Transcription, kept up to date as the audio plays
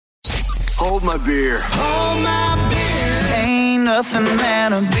Hold my beer. Hold my beer. Ain't nothing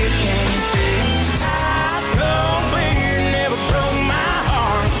that a beer can't fix. Ice cold beer never broke my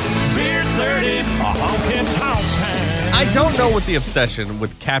heart. Beer 30, a honky tonk time. I don't know what the obsession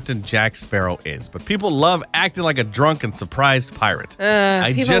with Captain Jack Sparrow is, but people love acting like a drunk and surprised pirate.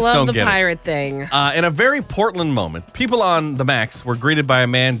 I People just love don't the get pirate thing. In a very Portland moment, people on the Max were greeted by a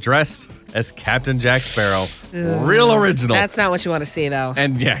man dressed as Captain Jack Sparrow. Real original. That's not what you want to see, though.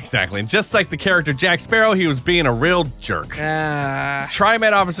 And yeah, exactly. And just like the character Jack Sparrow, he was being a real jerk.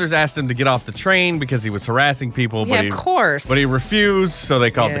 Tri-Med officers asked him to get off the train because he was harassing people. Yeah, of course. But he refused, so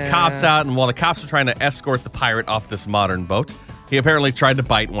they called the cops out. And while the cops were trying to escort the pirate off this modern boat, he apparently tried to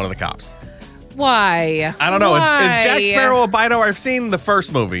bite one of the cops. Why? I don't know. Why? Is Jack Sparrow a biter? I've seen the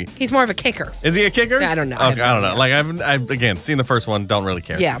first movie. He's more of a kicker. Is he a kicker? I don't know. Okay, I don't know. Like I've again seen the first one. Don't really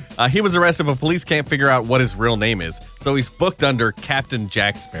care. Yeah. He was arrested, but police can't figure out what his real name is, so he's booked under Captain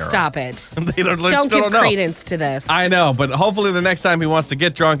Jack Sparrow. Stop it. They don't give credence to this. I know, but hopefully the next time he wants to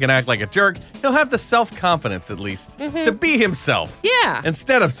get drunk and act like a jerk, he'll have the self-confidence at least to be himself. Yeah.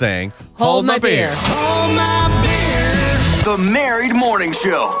 Instead of saying, Hold my beer. Hold my beer. The Married Morning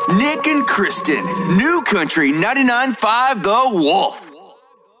Show. Nick and Kristen. New Country 99.5 The Wolf.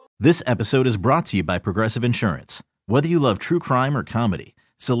 This episode is brought to you by Progressive Insurance. Whether you love true crime or comedy,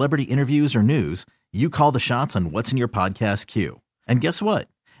 celebrity interviews or news, you call the shots on what's in your podcast queue. And guess what?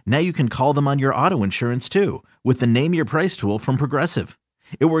 Now you can call them on your auto insurance too with the Name Your Price tool from Progressive.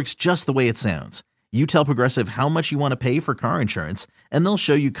 It works just the way it sounds. You tell Progressive how much you want to pay for car insurance, and they'll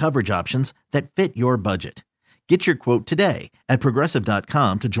show you coverage options that fit your budget. Get your quote today at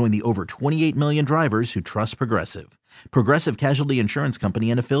Progressive.com to join the over 28 million drivers who trust Progressive. Progressive Casualty Insurance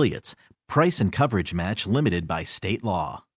Company and Affiliates. Price and coverage match limited by state law.